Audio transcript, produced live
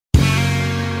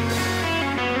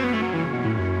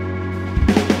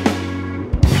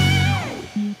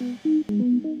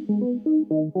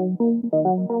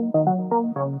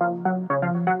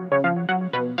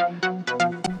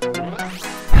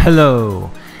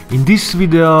Hello! In this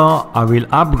video I will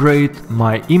upgrade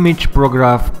my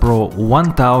imagePROGRAF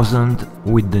PRO-1000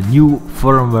 with the new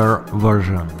firmware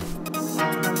version.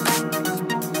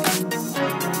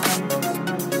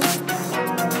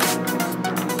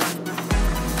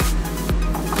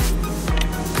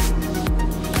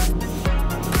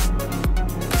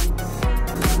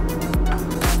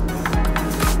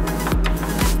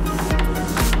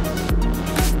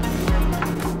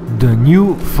 The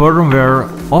new firmware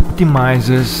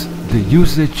optimizes the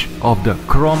usage of the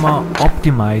Chroma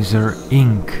optimizer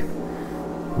ink,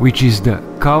 which is the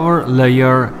cover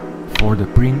layer for the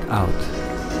printout.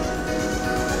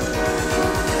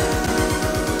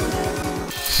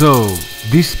 So,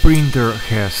 this printer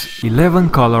has 11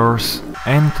 colors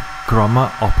and Chroma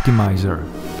optimizer.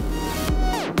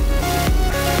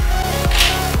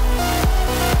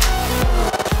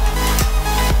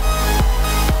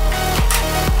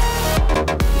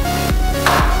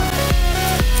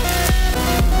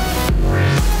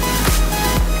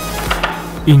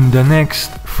 In the next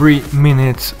 3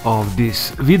 minutes of this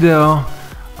video,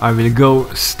 I will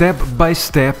go step by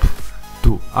step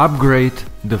to upgrade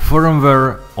the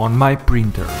firmware on my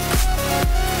printer.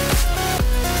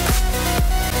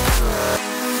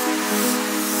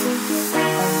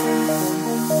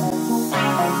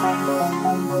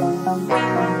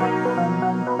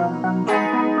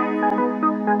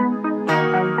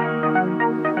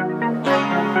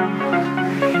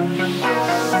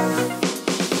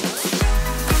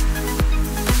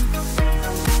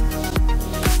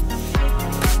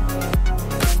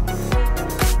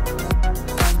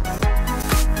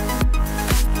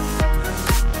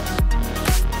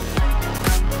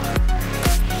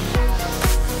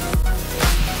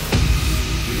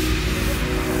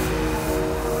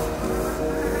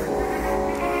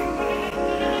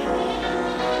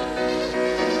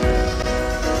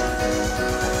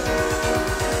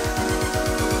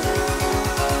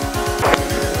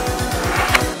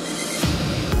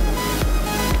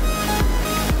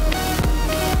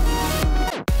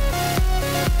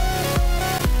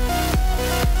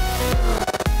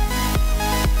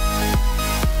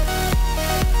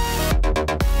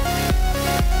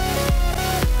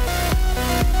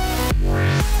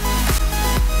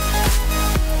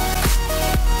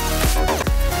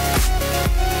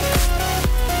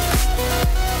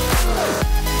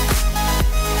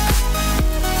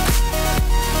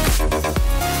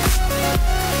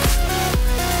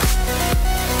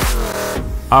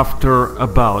 After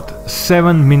about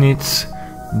 7 minutes,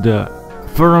 the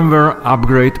firmware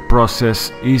upgrade process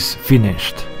is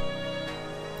finished.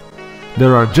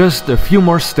 There are just a few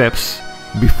more steps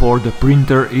before the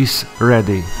printer is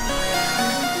ready.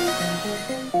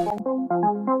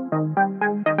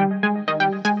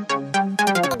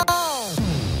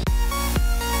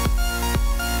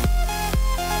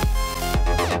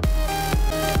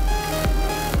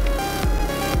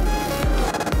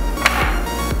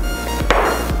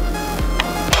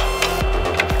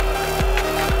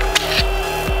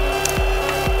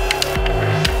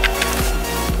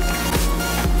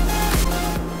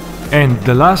 And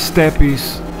the last step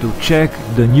is to check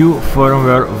the new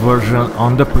firmware version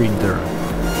on the printer.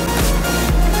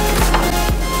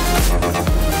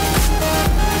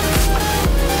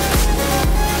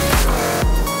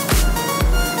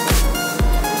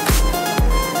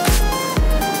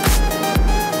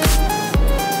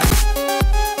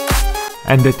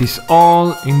 And that is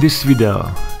all in this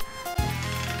video.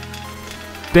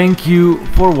 Thank you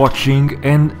for watching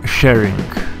and sharing.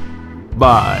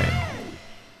 Bye!